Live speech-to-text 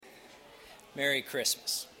Merry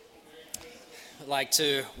Christmas. I'd like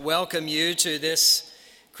to welcome you to this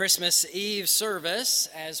Christmas Eve service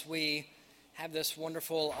as we have this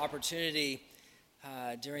wonderful opportunity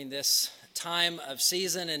during this time of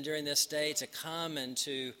season and during this day to come and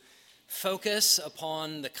to focus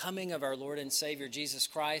upon the coming of our Lord and Savior Jesus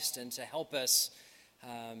Christ, and to help us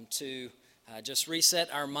to just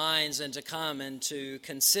reset our minds and to come and to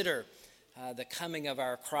consider the coming of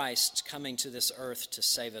our Christ coming to this earth to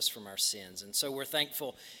save us from our sins. And so we're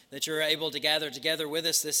thankful that you're able to gather together with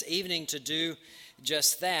us this evening to do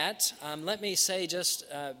just that. Let me say just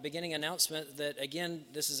beginning announcement that, again,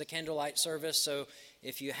 this is a candlelight service, so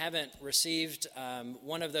if you haven't received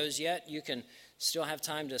one of those yet, you can still have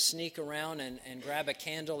time to sneak around and grab a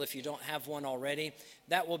candle if you don't have one already.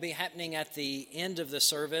 That will be happening at the end of the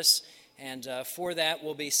service, and for that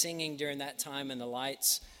we'll be singing during that time, and the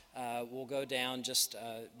lights will go down. Just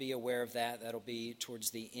be aware of that. That'll be towards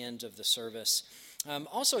the end of the service.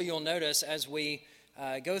 Also, you'll notice as we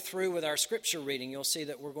go through with our scripture reading, you'll see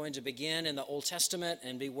that we're going to begin in the Old Testament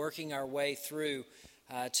and be working our way through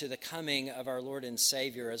to the coming of our Lord and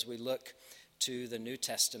Savior as we look to the New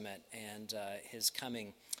Testament and his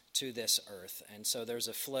coming to this earth. And so there's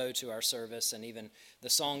a flow to our service and even the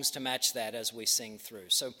songs to match that as we sing through.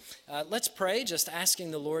 So let's pray, just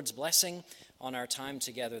asking the Lord's blessing on our time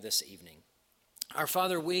together this evening. Our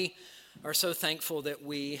Father, we are so thankful that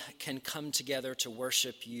we can come together to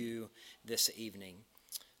worship you this evening.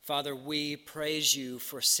 Father, we praise you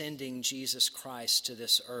for sending Jesus Christ to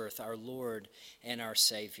this earth, our Lord and our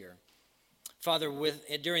Savior. Father,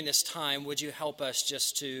 during this time, would you help us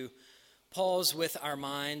just to pause with our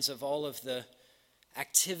minds of all of the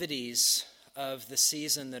activities of the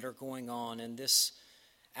season that are going on in this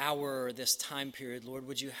hour or this time period. Lord,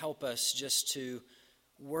 would you help us just to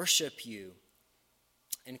worship you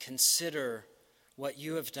and consider what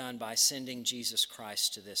you have done by sending Jesus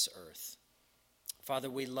Christ to this earth. Father,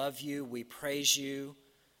 we love you. We praise you.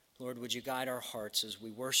 Lord, would you guide our hearts as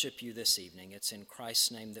we worship you this evening? It's in Christ's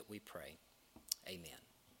name that we pray. Amen.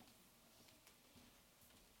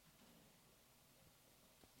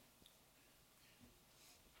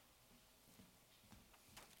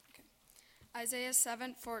 Isaiah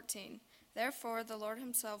 7:14. Therefore the Lord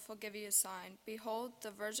himself will give you a sign. Behold,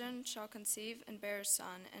 the virgin shall conceive and bear a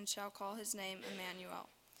son, and shall call his name Emmanuel.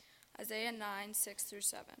 Isaiah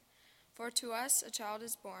 9:6-7. For to us a child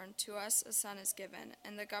is born, to us a son is given,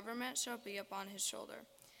 and the government shall be upon his shoulder.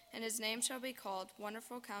 And his name shall be called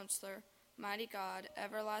Wonderful Counselor, Mighty God,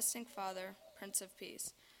 Everlasting Father, Prince of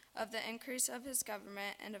Peace. Of the increase of his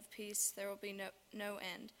government and of peace there will be no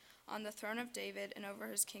end, on the throne of David and over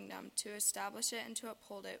his kingdom, to establish it and to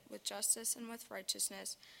uphold it with justice and with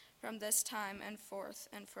righteousness from this time and forth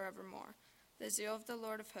and forevermore. The zeal of the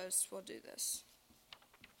Lord of hosts will do this.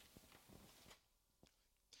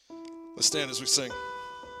 Let's stand as we sing.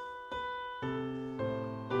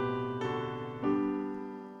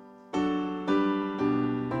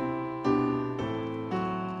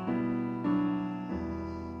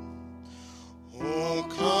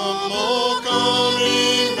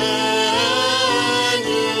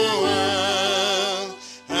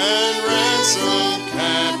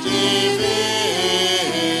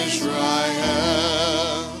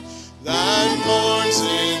 That mourns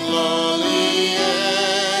in lowly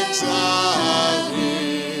exile.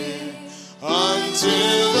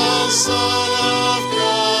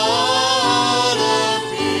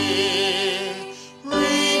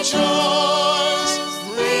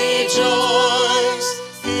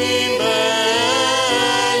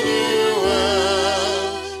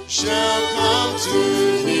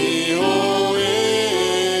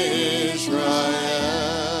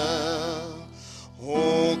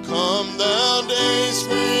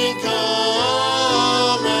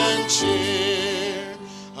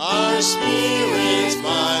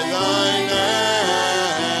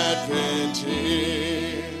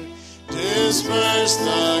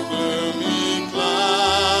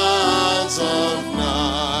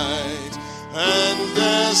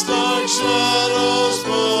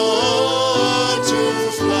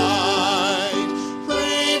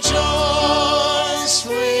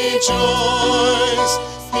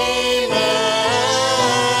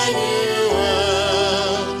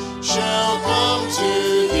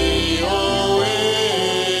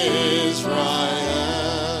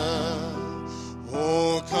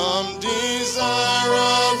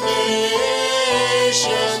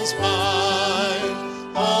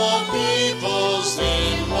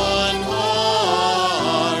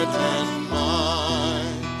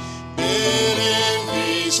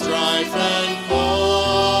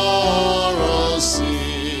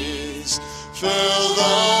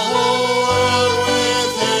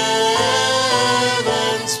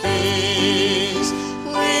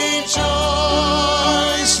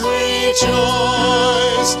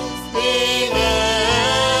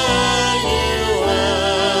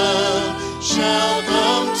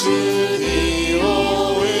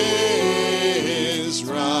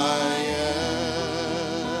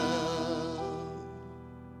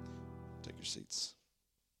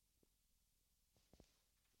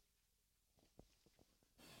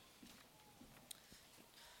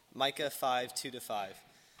 Micah 5, 2-5.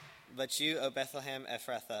 But you, O Bethlehem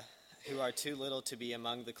Ephrathah, who are too little to be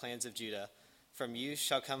among the clans of Judah, from you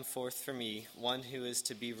shall come forth for me one who is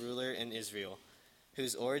to be ruler in Israel,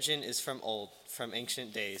 whose origin is from old, from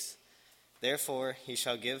ancient days. Therefore he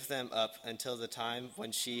shall give them up until the time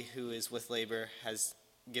when she who is with labor has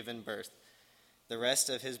given birth. The rest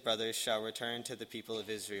of his brothers shall return to the people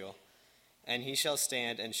of Israel. And he shall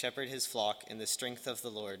stand and shepherd his flock in the strength of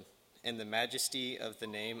the Lord, in the majesty of the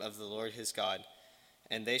name of the Lord his God.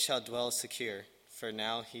 And they shall dwell secure, for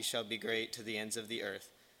now he shall be great to the ends of the earth,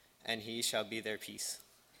 and he shall be their peace.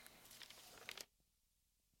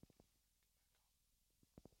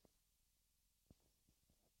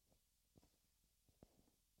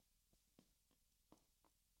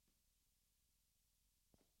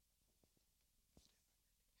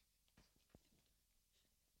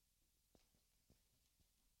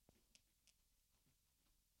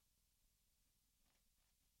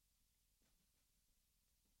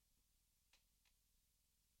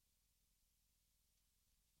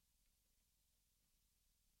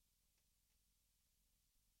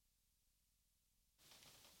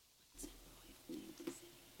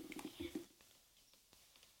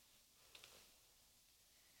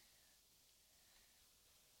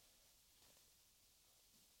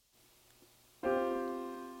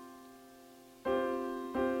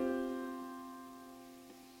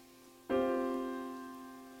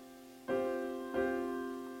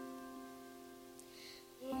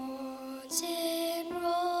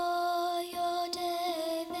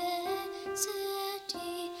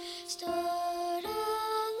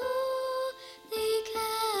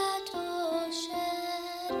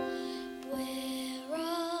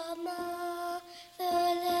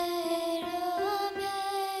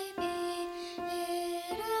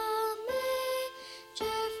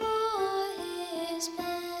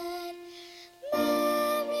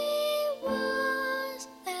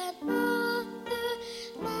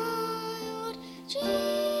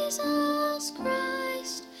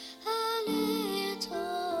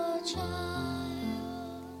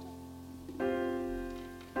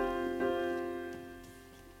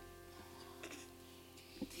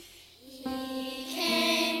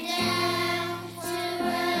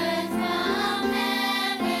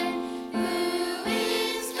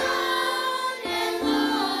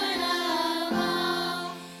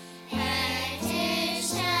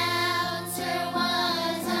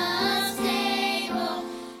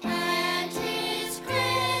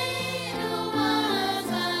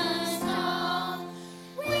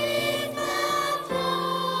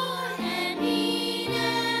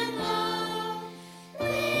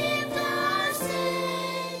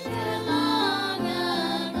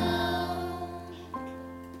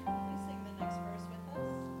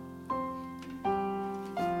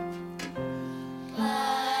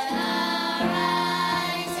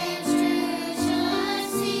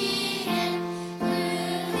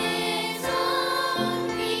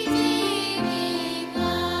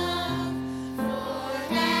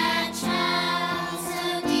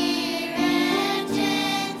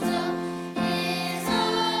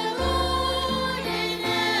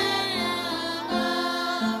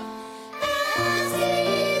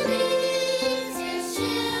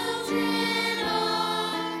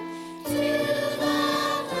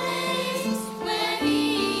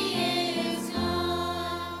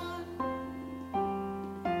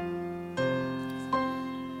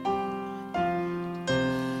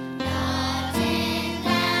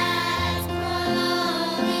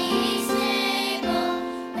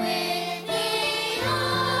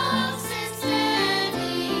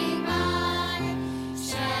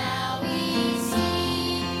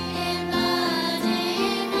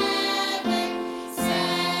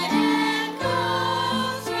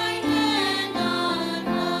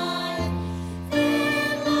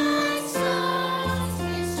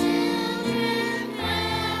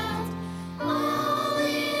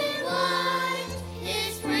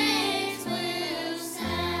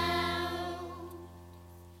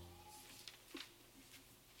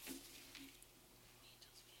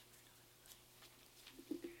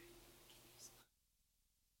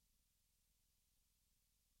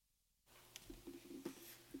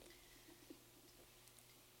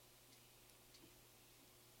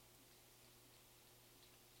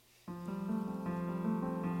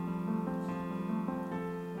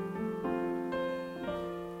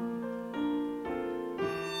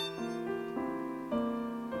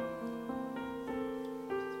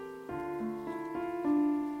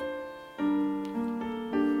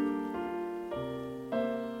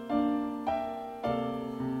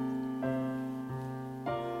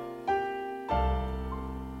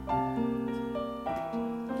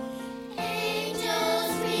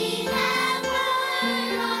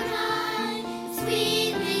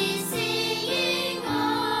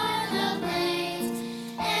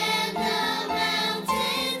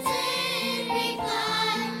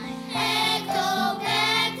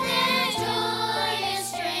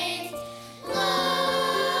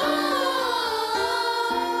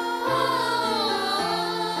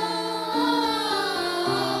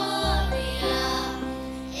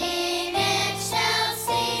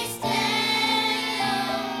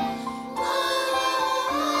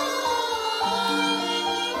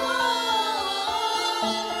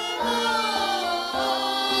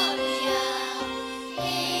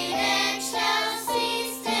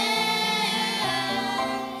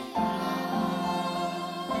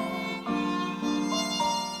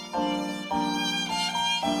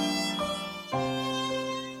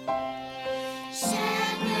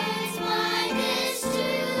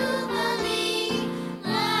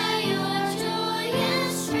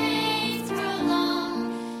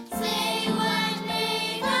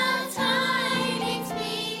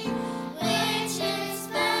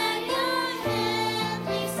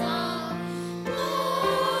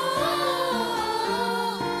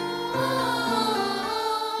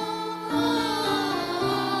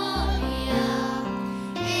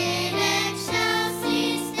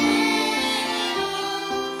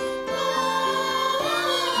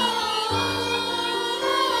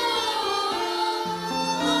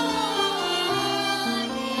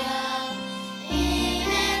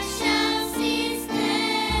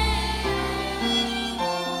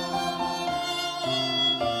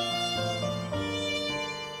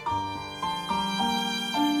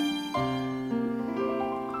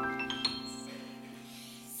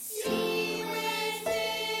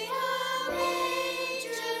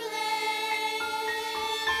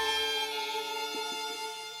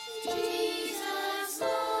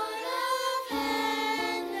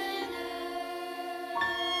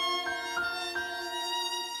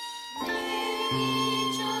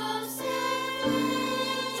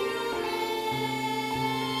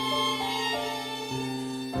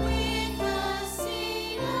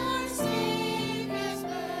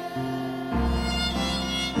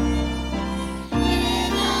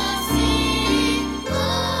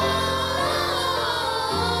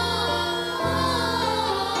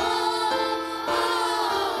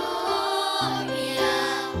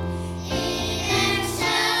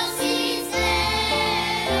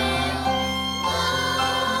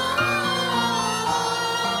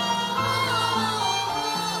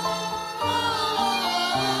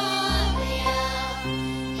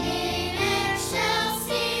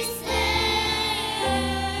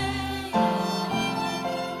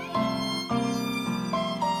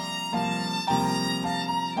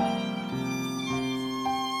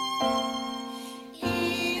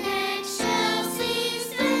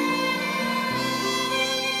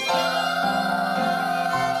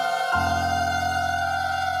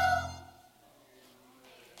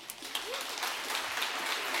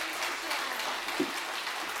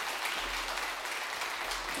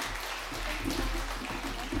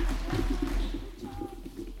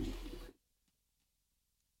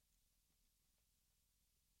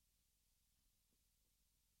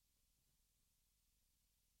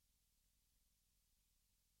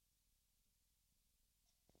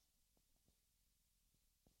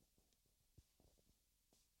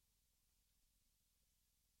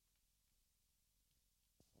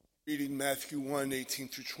 Reading Matthew 1, 18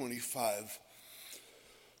 through 25.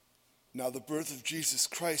 Now the birth of Jesus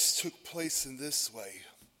Christ took place in this way.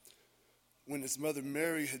 When his mother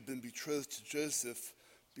Mary had been betrothed to Joseph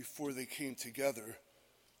before they came together,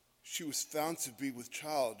 she was found to be with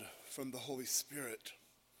child from the Holy Spirit.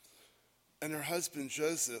 And her husband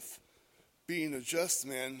Joseph, being a just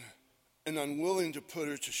man and unwilling to put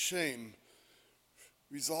her to shame,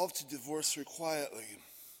 resolved to divorce her quietly.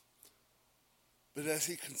 But as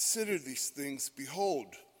he considered these things, behold,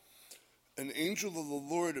 an angel of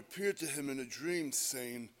the Lord appeared to him in a dream,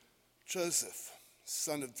 saying, Joseph,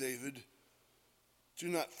 son of David, do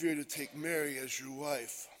not fear to take Mary as your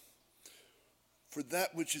wife, for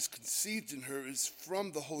that which is conceived in her is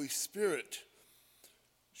from the Holy Spirit.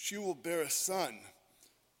 She will bear a son,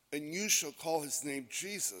 and you shall call his name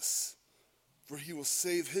Jesus, for he will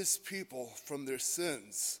save his people from their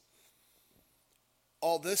sins.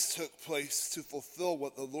 All this took place to fulfill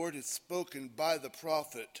what the Lord had spoken by the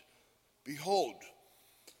prophet. Behold,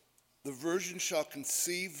 the virgin shall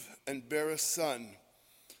conceive and bear a son,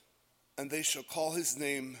 and they shall call his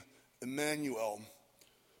name Emmanuel,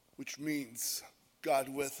 which means God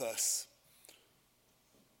with us.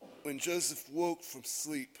 When Joseph woke from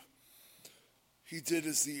sleep, he did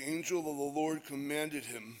as the angel of the Lord commanded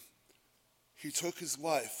him. He took his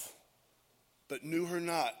wife, but knew her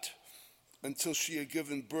not until she had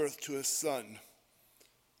given birth to a son,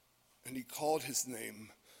 and he called his name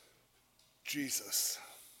Jesus.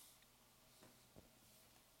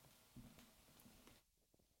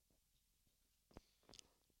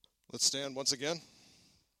 Let's stand once again.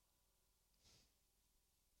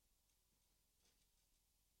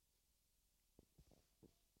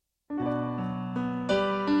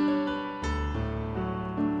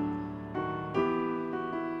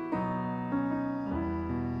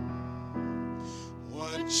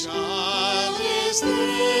 What child is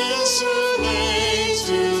this who lays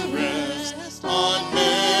to rest on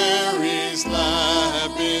Mary's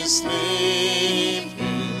lap is sleeping,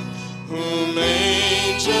 whom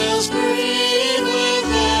angels greet with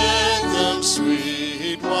anthems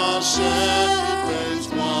sweet, while shepherds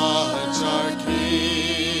watch are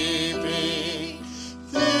keeping?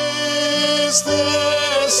 This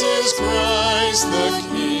is Christ the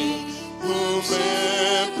King, whom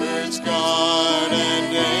shepherds guard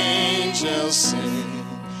and angels sing.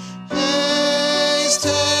 Haste,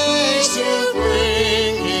 haste to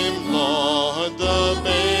bring him, Lord, the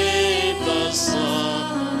babe, the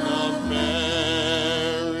Son of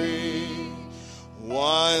Mary.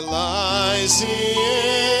 Why lies he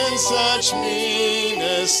in such mean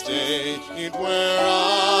estate, where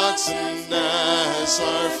ox and ass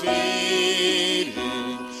are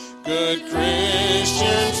feeding? Good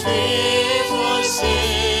Christian, fear for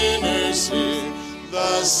sinners here,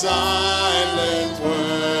 the silent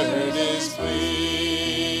word is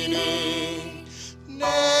pleading.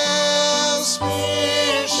 Nails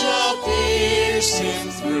pierce shall pierce him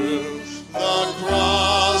through, the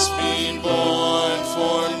cross be born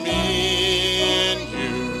for me and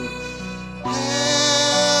you.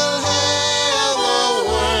 Hail, hail, the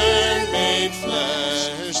Word made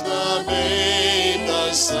flesh, the babe,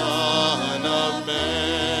 the Son of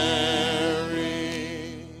Mary.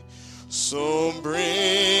 So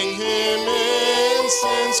bring him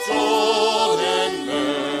incense, gold, and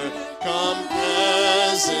myrrh, come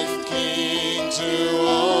present King to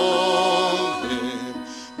own him,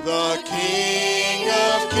 the King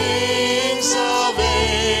of kings,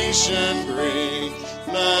 salvation bring,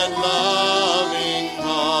 let loving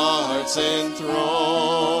hearts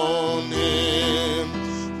enthrone him.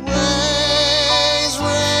 Raise,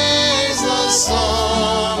 raise the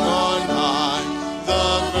song on high,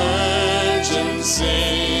 the Virgin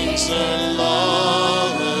sings her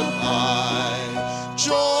lullaby.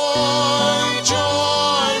 Joy,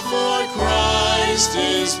 joy, for Christ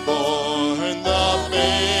is born, the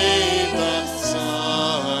babe, the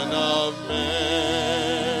Son of Mary.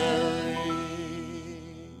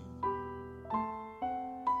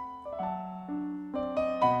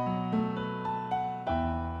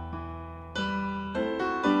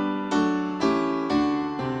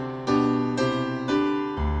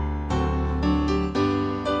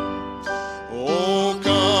 Oh,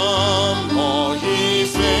 come, all ye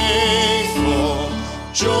faithful,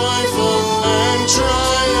 joyful and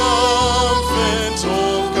triumphant.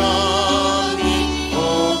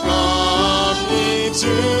 Oh, come ye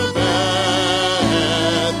to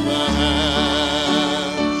Bethlehem.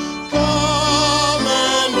 Come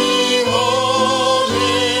and behold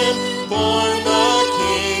him, born the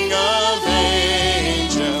King of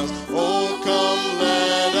angels. Oh, come,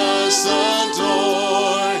 let us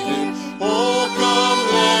adore him. Oh, come,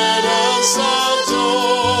 let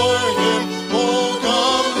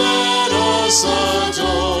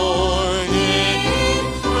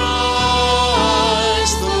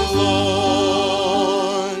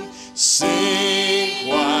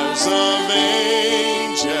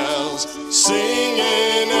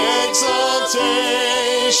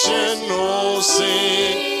exaltation, oh,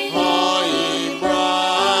 sing, all ye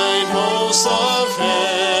bright hosts of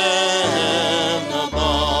heaven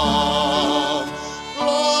above.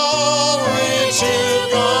 Glory to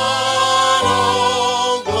God,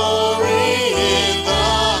 all glory in the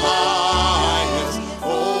highest.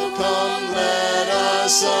 Oh, come, let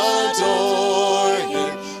us adore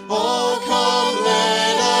him. Oh, come,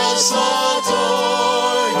 let us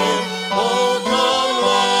adore him. Oh, come,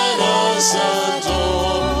 let us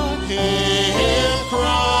adore him,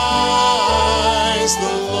 Christ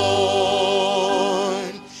the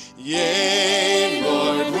Lord. Yea,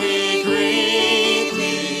 Lord, we greet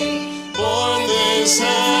thee, born this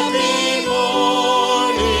happy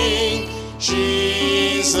morning.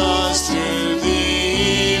 Jesus, to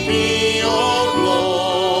thee be all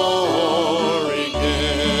glory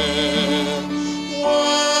given.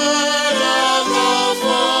 Word of the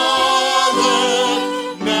Father,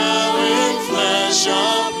 now in flesh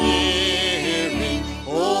appearing.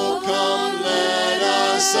 Oh, come, let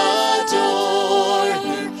us adore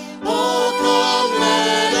him. Oh, come,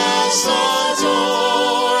 let us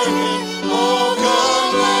adore him. Oh,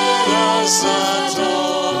 come, let us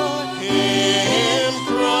adore him,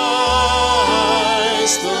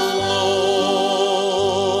 Christ the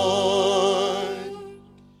Lord.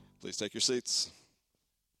 Please take your seats.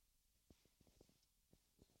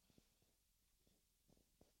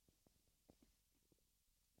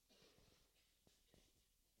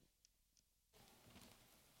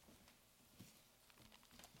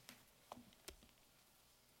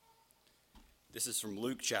 This is from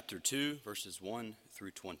Luke chapter 2, verses 1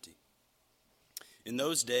 through 20. In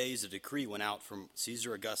those days, a decree went out from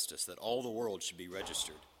Caesar Augustus that all the world should be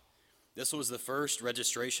registered. This was the first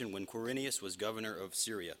registration when Quirinius was governor of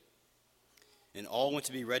Syria. And all went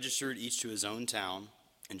to be registered, each to his own town.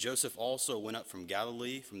 And Joseph also went up from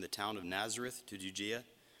Galilee, from the town of Nazareth to Judea,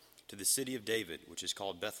 to the city of David, which is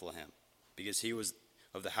called Bethlehem, because he was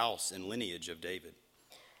of the house and lineage of David,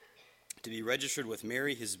 to be registered with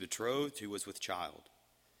Mary, his betrothed, who was with child.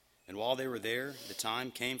 And while they were there, the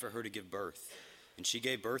time came for her to give birth. And she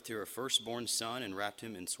gave birth to her firstborn son, and wrapped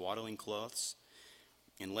him in swaddling cloths,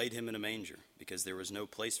 and laid him in a manger, because there was no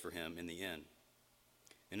place for him in the inn.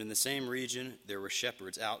 And in the same region there were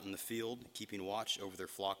shepherds out in the field, keeping watch over their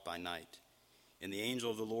flock by night. And the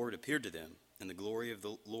angel of the Lord appeared to them, and the glory of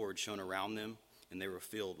the Lord shone around them, and they were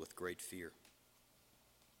filled with great fear.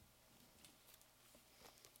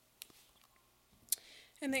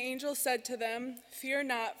 And the angel said to them, "Fear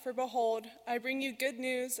not, for behold, I bring you good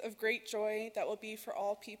news of great joy that will be for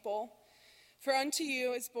all people. For unto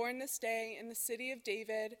you is born this day in the city of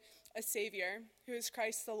David a Savior, who is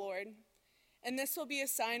Christ the Lord. And this will be a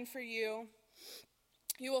sign for you.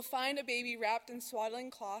 You will find a baby wrapped in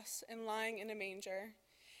swaddling cloths and lying in a manger."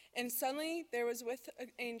 And suddenly there was with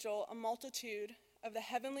an angel a multitude of the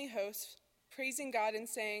heavenly hosts, praising God and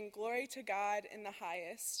saying, "Glory to God in the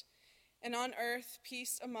highest, and on earth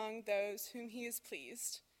peace among those whom he is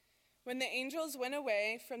pleased." When the angels went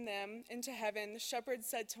away from them into heaven, the shepherds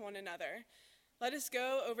said to one another, "Let us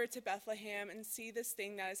go over to Bethlehem and see this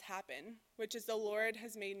thing that has happened, which is the Lord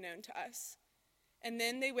has made known to us." And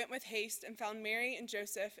then they went with haste and found Mary and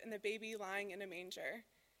Joseph and the baby lying in a manger.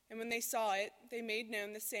 And when they saw it, they made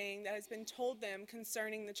known the saying that has been told them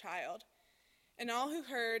concerning the child. And all who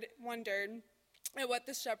heard wondered at what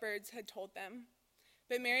the shepherds had told them.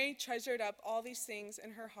 But Mary treasured up all these things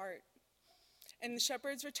in her heart. And the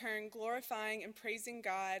shepherds returned, glorifying and praising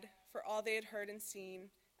God for all they had heard and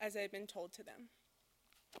seen, as it had been told to them.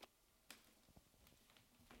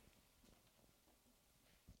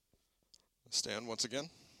 Stand once again.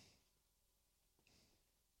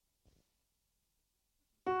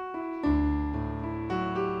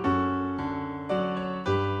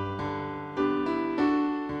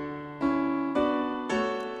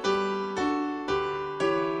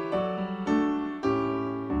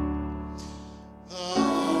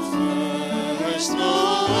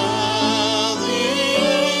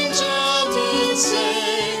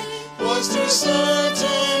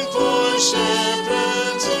 Certain poor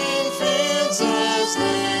shepherds in fields as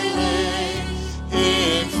they lay,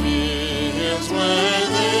 in fields where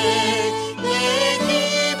they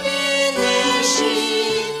keeping their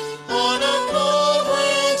sheep on a cold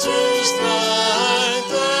winter's night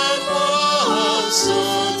that was so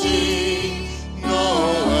deep.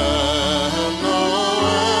 Noel,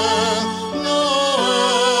 Noel,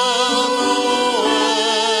 Noel,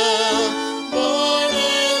 Noel, born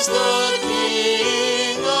is the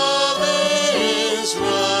King of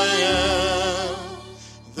Israel.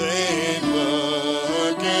 They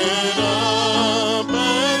looked up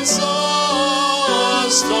and saw a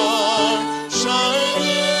star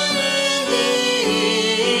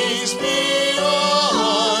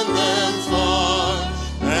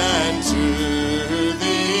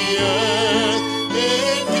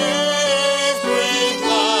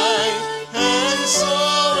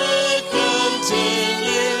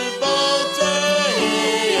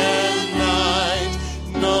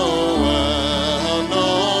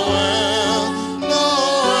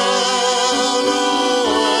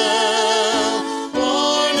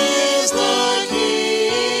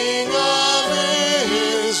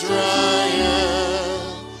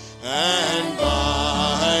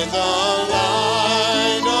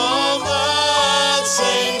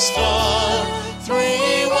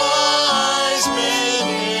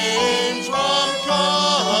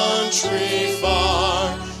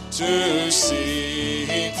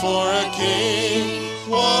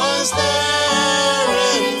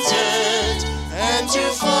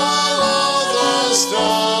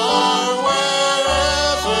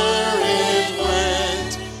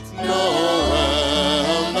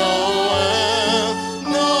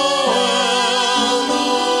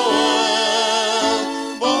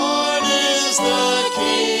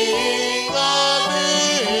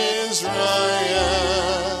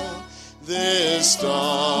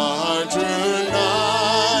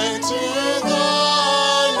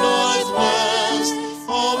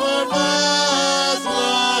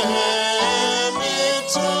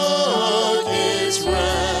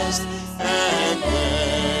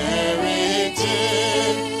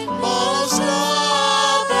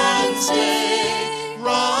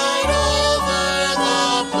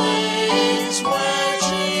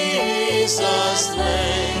Jesus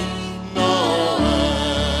slain. Noel,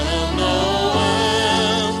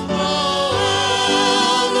 Noel,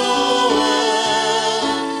 Noel,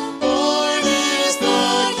 Noel. Born is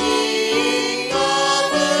the King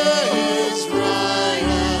of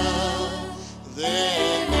Israel.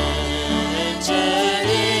 Then entered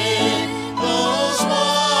in those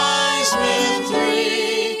wise men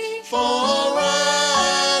three, for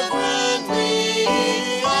reverently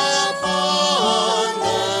upon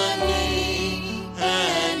the knee,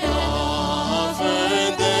 and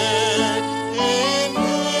offered there in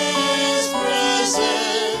his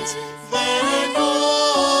presence their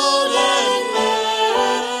gold and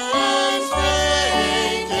myrrh and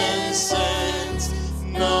frankincense.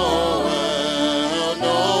 Noel,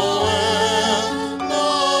 Noel,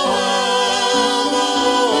 Noel,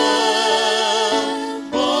 Noel.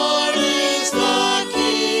 Born is the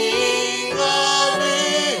King of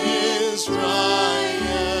Israel.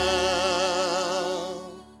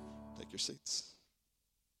 Take your seats.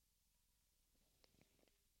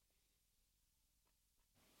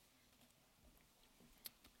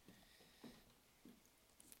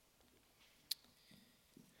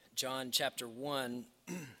 John chapter 1,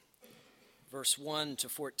 verse 1 to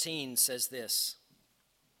 14 says this: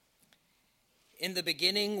 In the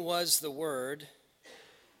beginning was the Word,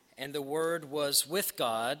 and the Word was with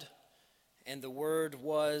God, and the Word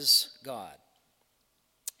was God.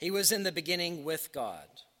 He was in the beginning with God.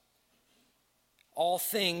 All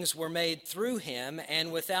things were made through him,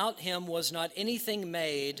 and without him was not anything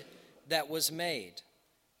made that was made.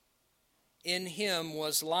 In him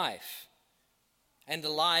was life, and the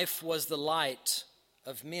life was the light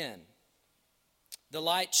of men. The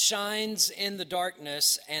light shines in the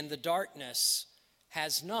darkness, and the darkness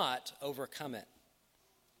has not overcome it.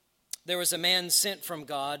 There was a man sent from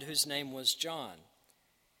God whose name was John.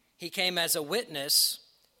 He came as a witness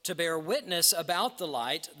to bear witness about the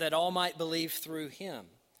light, that all might believe through him.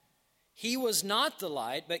 He was not the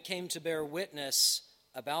light, but came to bear witness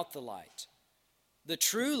about the light. The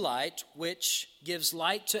true light, which gives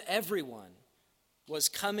light to everyone, was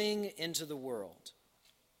coming into the world.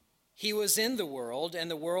 He was in the world, and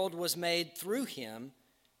the world was made through him,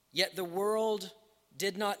 yet the world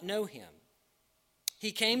did not know him.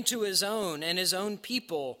 He came to his own, and his own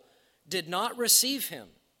people did not receive him.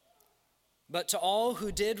 But to all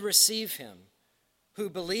who did receive him, who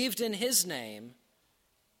believed in his name,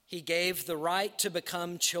 he gave the right to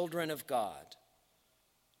become children of God,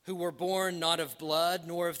 who were born not of blood,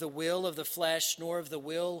 nor of the will of the flesh, nor of the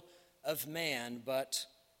will of man, but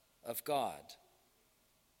of God.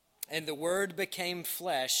 And the Word became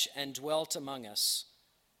flesh and dwelt among us,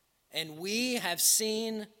 and we have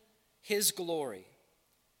seen his glory,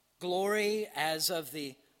 glory as of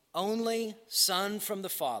the only Son from the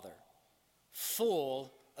Father,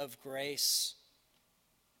 full of grace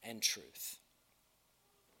and truth.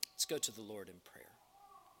 Let's go to the Lord in prayer.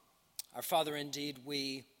 Our Father, indeed,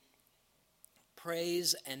 we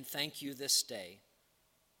praise and thank you this day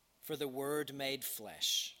for the Word made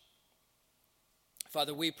flesh.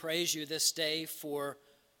 Father, we praise you this day for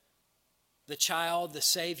the child, the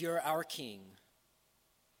Savior, our King,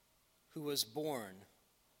 who was born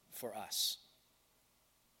for us.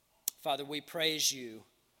 Father, we praise you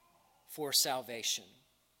for salvation.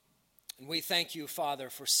 And we thank you, Father,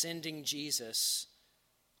 for sending Jesus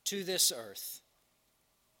to this earth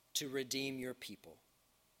to redeem your people.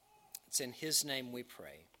 It's in his name we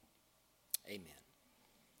pray. Amen.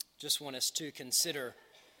 Just want us to consider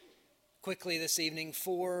quickly this evening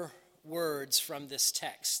 4 words from this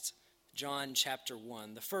text, John chapter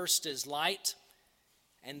 1. The first is light,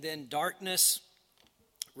 and then darkness,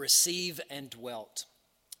 receive, and dwelt.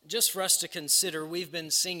 Just for us to consider, we've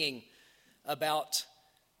been singing about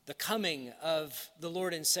the coming of the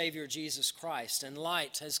Lord and Savior Jesus Christ, and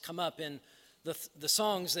light has come up in the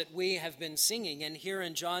songs that we have been singing. And here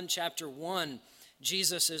in John chapter 1,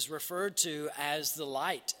 Jesus is referred to as the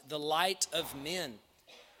light of men.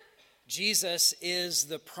 Jesus is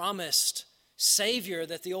the promised Savior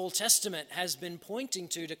that the Old Testament has been pointing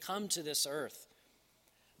to come to this earth.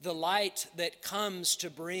 The light that comes to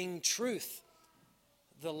bring truth.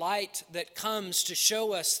 The light that comes to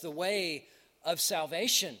show us the way of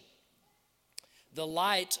salvation. The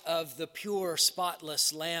light of the pure,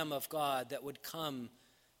 spotless Lamb of God that would come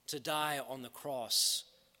to die on the cross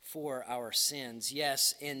for our sins.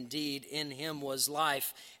 Yes, indeed, in him was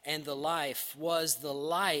life, and the life was the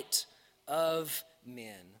light of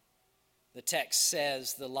men. The text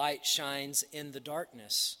says the light shines in the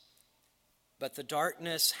darkness, but the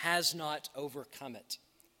darkness has not overcome it.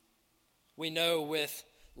 We know with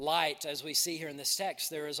light, as we see here in this text,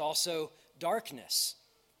 there is also darkness.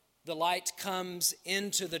 The light comes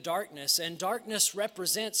into the darkness, and darkness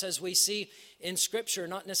represents, as we see in Scripture,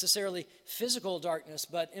 not necessarily physical darkness,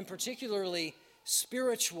 but in particularly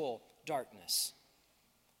spiritual darkness.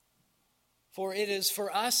 For it is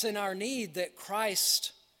for us in our need that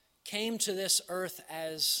Christ came to this earth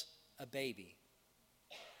as a baby.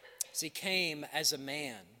 As he came as a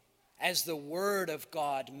man, as the Word of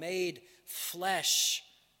God made flesh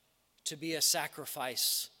to be a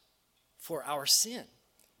sacrifice for our sin.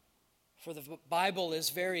 For the Bible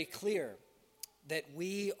is very clear that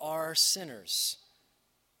we are sinners,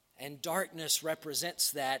 and darkness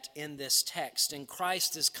represents that in this text. And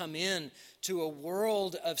Christ has come in to a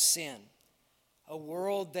world of sin, a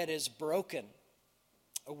world that is broken,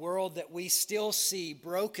 a world that we still see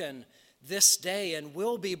broken this day and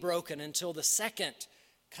will be broken until the second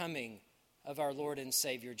coming of our Lord and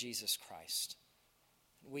Savior Jesus Christ.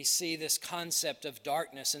 We see this concept of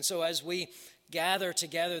darkness. And so as we gather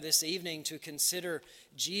together this evening to consider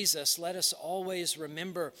Jesus, let us always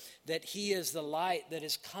remember that he is the light that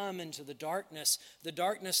has come into the darkness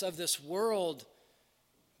of this world,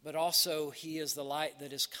 but also he is the light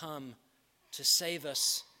that has come to save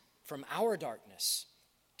us from our darkness,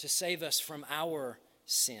 to save us from our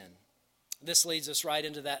sin. This leads us right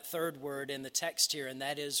into that third word in the text here, and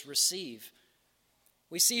that is receive.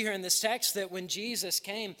 We see here in this text that when Jesus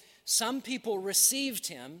came, some people received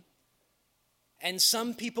him, and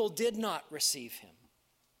some people did not receive him.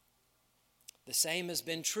 The same has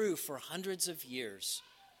been true for hundreds of years.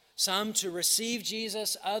 Some to receive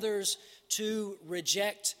Jesus, others to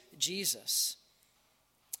reject Jesus.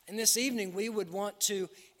 And this evening we would want to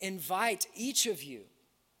invite each of you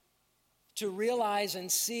to realize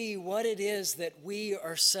and see what it is that we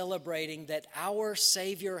are celebrating, that our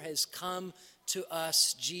Savior has come to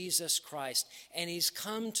us, Jesus Christ, and he's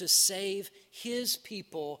come to save his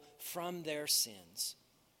people from their sins.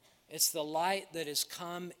 It's the light that has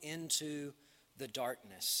come into the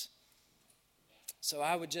darkness. So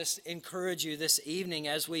I would just encourage you this evening,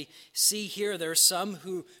 as we see here, there's some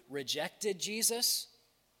who rejected Jesus,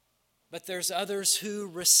 but there's others who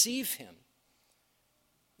receive him.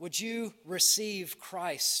 Would you receive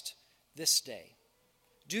Christ this day?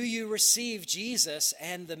 Do you receive Jesus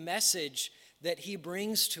and the message that he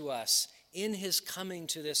brings to us in his coming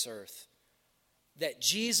to this earth? That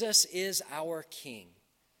Jesus is our King,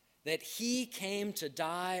 that he came to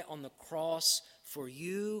die on the cross for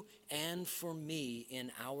you and for me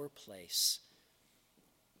in our place.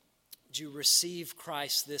 Do you receive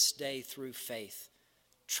Christ this day through faith,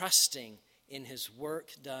 trusting in his work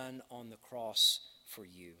done on the cross for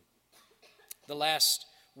you? The last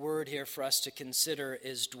word here for us to consider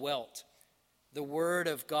is dwelt. The word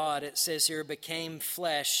of God, it says here, became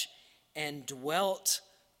flesh and dwelt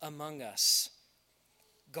among us.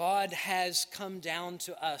 God has come down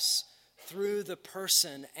to us through the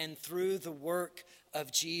person and through the work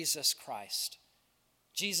of Jesus Christ.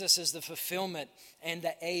 Jesus is the fulfillment and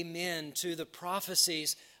the amen to the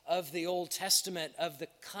prophecies of the Old Testament, of the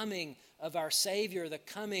coming of our Savior, the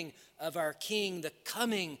coming of our King, the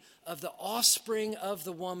coming of the offspring of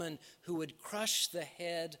the woman who would crush the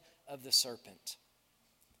head of the serpent.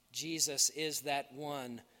 Jesus is that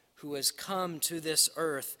one who has come to this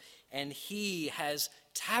earth, and he has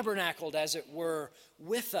tabernacled, as it were,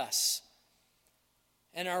 with us.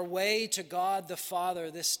 And our way to God the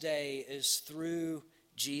Father this day is through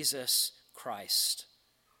Jesus Christ.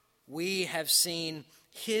 We have seen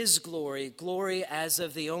his glory, glory as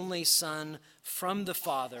of the only Son from the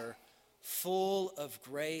Father, full of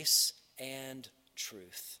grace and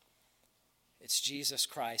truth. It's Jesus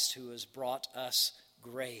Christ who has brought us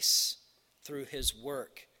grace through his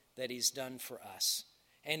work that he's done for us.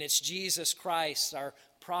 And it's Jesus Christ, our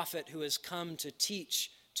prophet, who has come to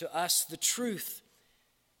teach to us the truth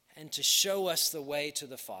and to show us the way to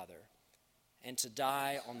the Father, and to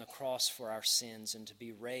die on the cross for our sins and to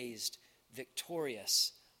be raised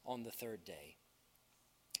victorious on the third day.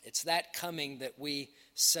 It's that coming that we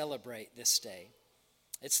celebrate this day.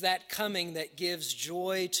 It's that coming that gives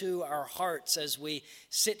joy to our hearts as we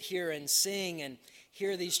sit here and sing and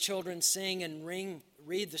hear these children sing and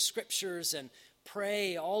read the scriptures and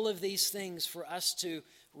pray, all of these things, for us to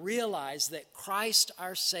realize that Christ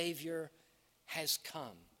our Savior has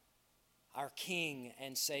come. Our King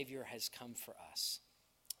and Savior has come for us.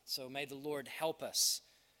 So may the Lord help us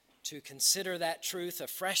to consider that truth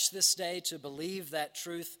afresh this day, to believe that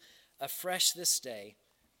truth afresh this day,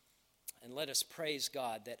 and let us praise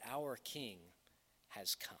God that our King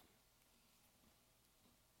has come.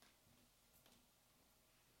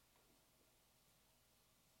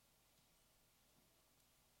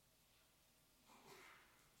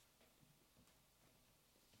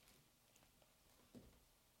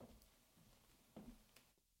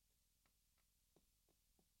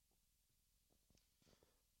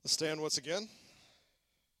 Stand once again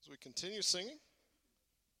as we continue singing.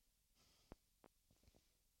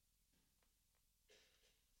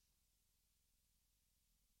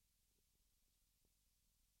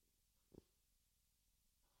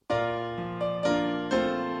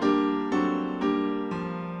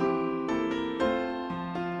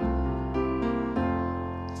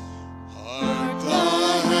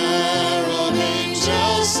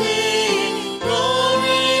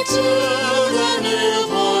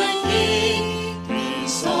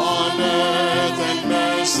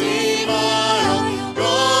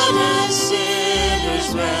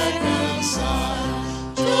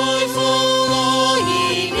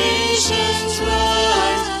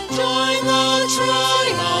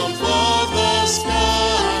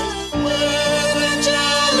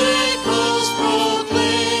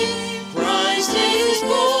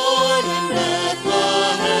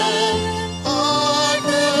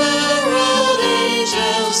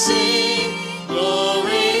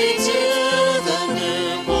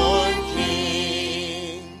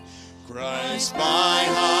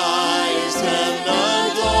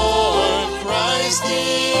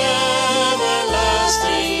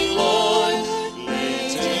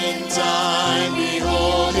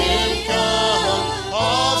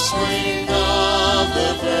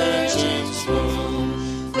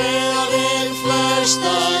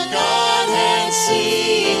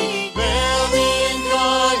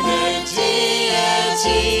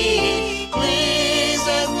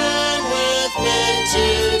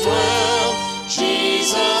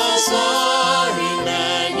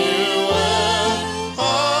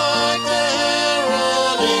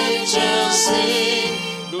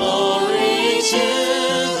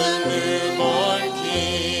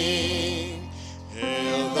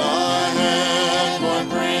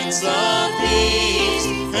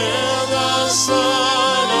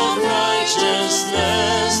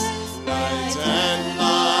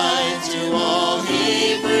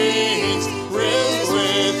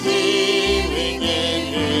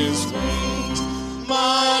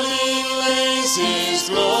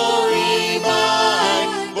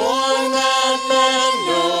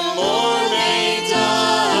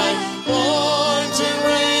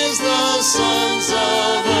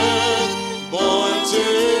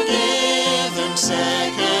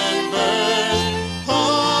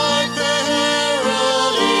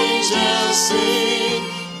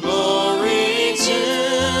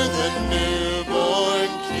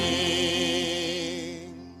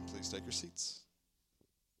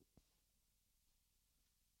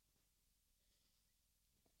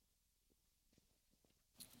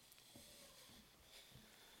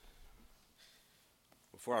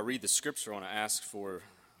 Before I read the scripture, I want to ask for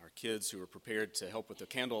our kids who are prepared to help with the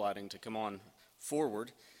candle lighting to come on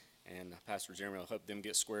forward, and Pastor Jeremy will help them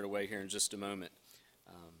get squared away here in just a moment.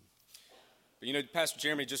 But you know, Pastor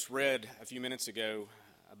Jeremy just read a few minutes ago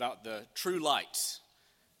about the true light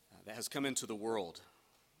that has come into the world,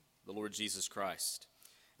 the Lord Jesus Christ.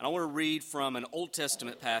 And I want to read from an Old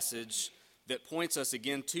Testament passage that points us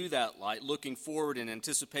again to that light, looking forward in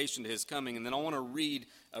anticipation to his coming. And then I want to read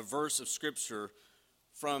a verse of scripture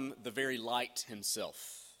from the very light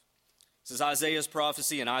himself. This is Isaiah's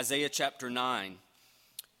prophecy in Isaiah chapter 9,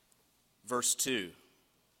 verse 2.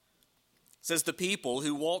 It says, "The people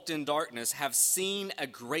who walked in darkness have seen a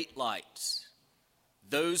great light.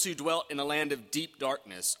 Those who dwelt in a land of deep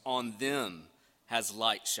darkness, on them has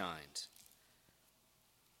light shined."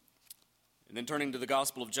 And then turning to the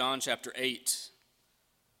Gospel of John chapter 8,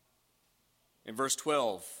 in verse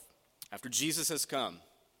 12, after Jesus has come,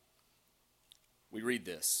 we read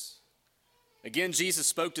this. "Again Jesus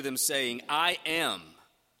spoke to them, saying, I am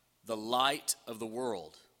the light of the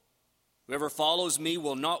world. Whoever follows me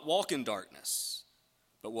will not walk in darkness,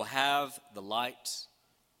 but will have the light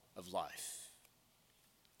of life."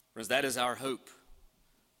 Friends, that is our hope.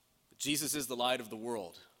 Jesus is the light of the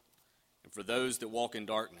world. And for those that walk in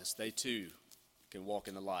darkness, they too can walk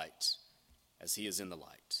in the light as he is in the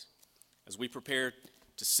light. As we prepare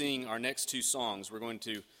to sing our next two songs, we're going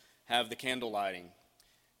to have the candle lighting.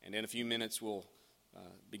 And in a few minutes, we'll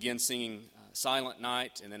begin singing Silent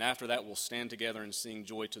Night. And then after that, we'll stand together and sing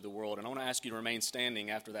Joy to the World. And I want to ask you to remain standing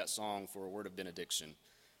after that song for a word of benediction.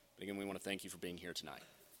 But again, we want to thank you for being here tonight.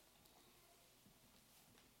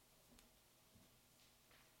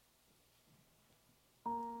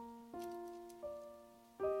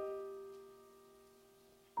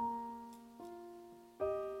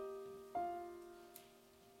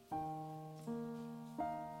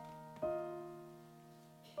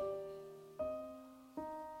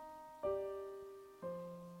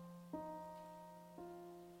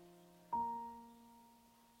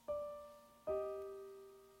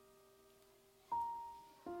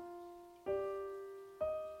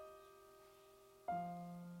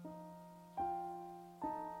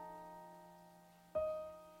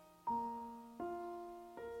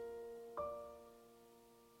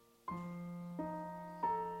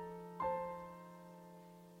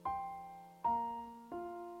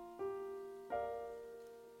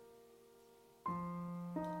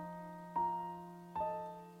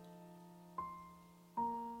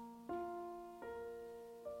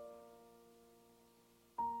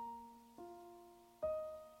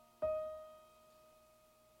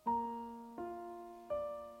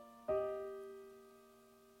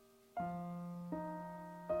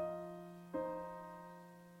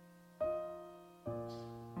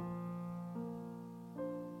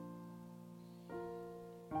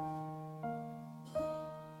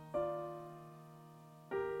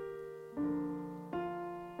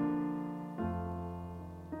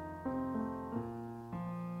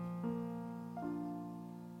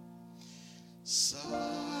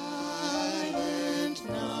 Silent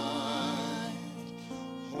night,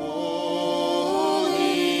 holy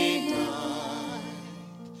night,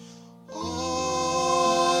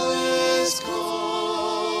 all is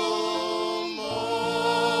calm,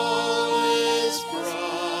 all is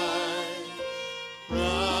bright,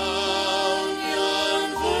 round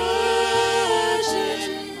yon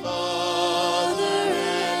virgin mother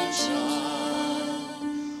and child,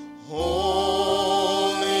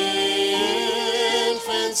 holy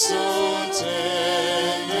infant, so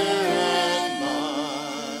tender and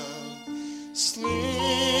mild,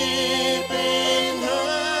 sleep in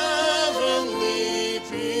heavenly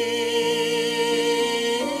peace,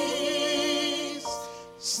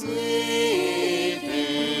 sleep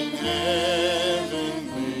in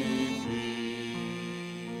heavenly peace.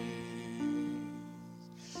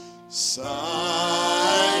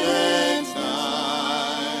 Silent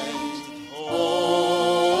night,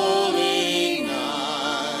 holy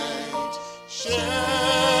night,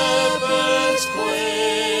 shepherds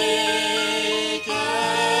quake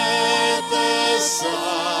at the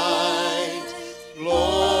sight,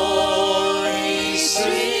 glory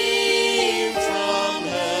stream from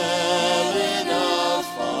heaven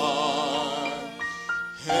afar,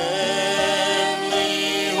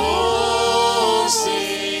 heavenly hosts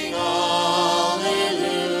sing Alleluia.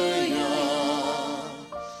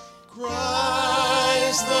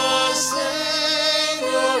 Christ the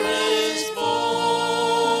Savior is born.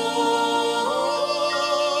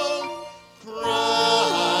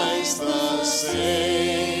 Christ the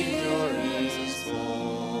Savior is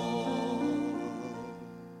born.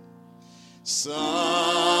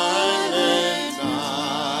 Silent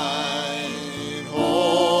night,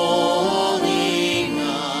 holy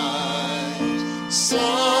night, Son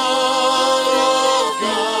of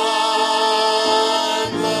God,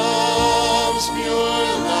 love's pure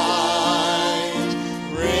light,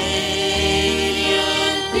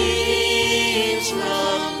 radiant beams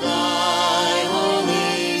from thy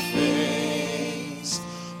holy face,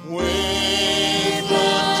 with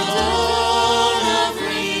the dawn of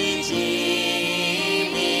redeeming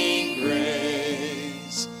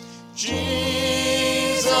grace.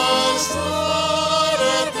 Jesus, Lord,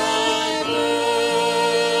 at thy birth.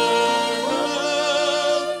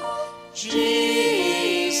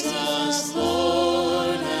 Jesus,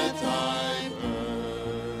 Lord, at thy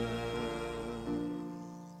birth.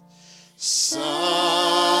 Silent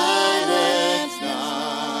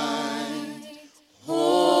night,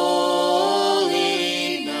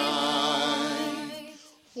 holy night,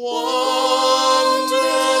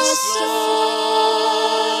 wondrous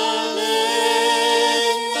star,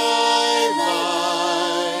 in thy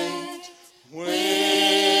light,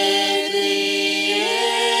 with the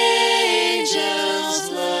angels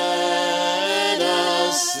let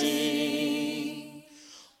us sing.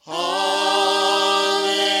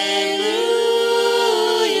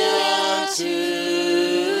 Hallelujah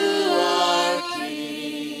to our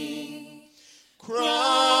King.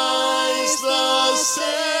 Christ the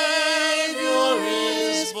Savior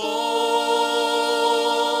is born.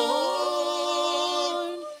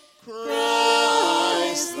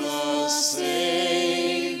 Christ the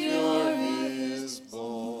Savior is born.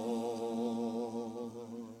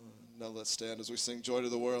 Now let's stand as we sing Joy to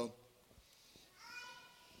the World.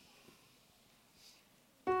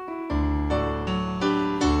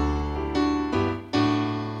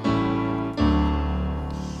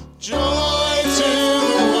 Joy to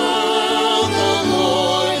the world, the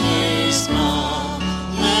Lord is come.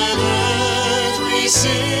 Let earth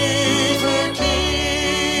receive her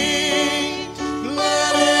King.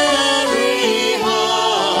 Let every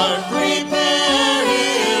heart prepare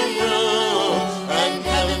him room, and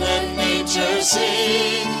heaven and nature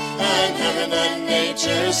sing, and heaven and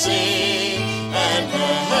nature sing, and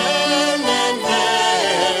heaven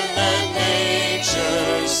and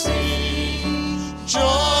nature sing.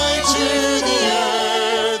 Joy to the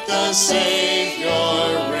earth, the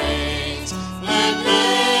Savior reigns. Let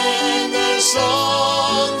men their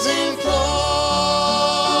songs employ,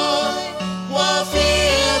 while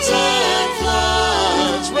fields and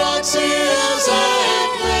floods, rocks, hills,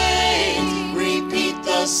 and plains repeat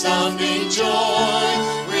the sounding joy,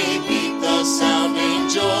 repeat the sounding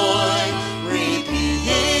joy, repeat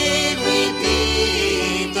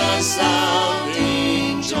the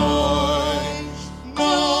sounding joy.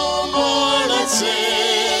 No more let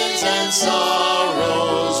sins and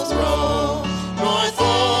sorrows throw, nor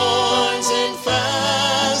thorns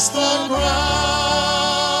infest the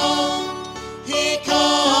ground. He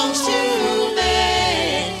comes to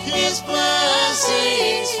make his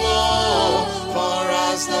blessings flow, for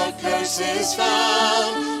as the curse is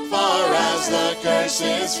found, far as as the curse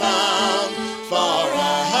is found, far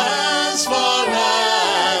as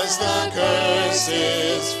the curse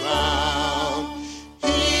is found.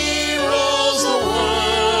 He rules the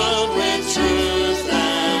world with truth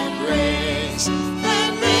and grace,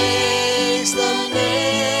 and makes the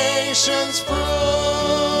nations prove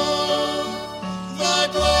the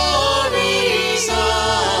glories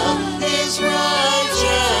of his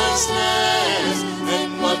righteousness,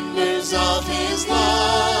 and wonders of his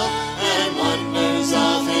love, and wonders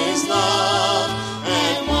of his love,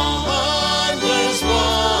 and wonders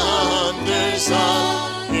of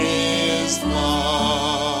his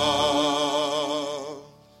love.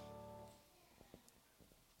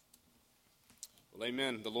 Well,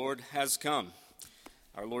 amen. The Lord has come,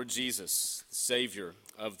 our Lord Jesus, the Savior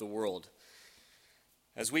of the world.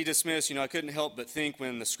 As we dismiss, I couldn't help but think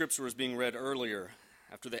when the scripture was being read earlier,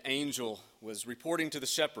 after the angel was reporting to the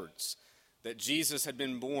shepherds that Jesus had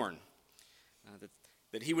been born,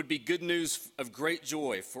 that he would be good news of great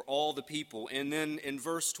joy for all the people. And then in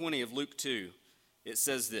verse 20 of Luke 2, it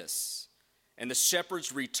says this, "And the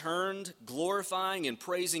shepherds returned, glorifying and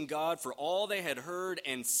praising God for all they had heard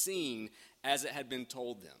and seen as it had been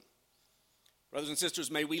told them." Brothers and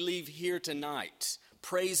sisters, may we leave here tonight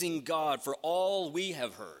praising God for all we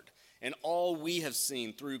have heard and all we have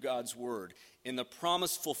seen through God's word, in the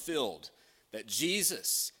promise fulfilled that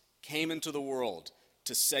Jesus came into the world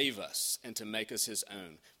to save us and to make us his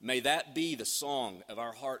own. May that be the song of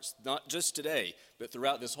our hearts, not just today, but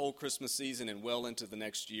throughout this whole Christmas season and well into the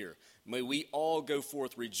next year. May we all go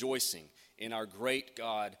forth rejoicing in our great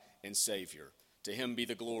God and Savior. To him be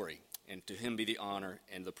the glory, and to him be the honor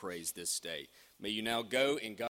and the praise this day. May you now go in God.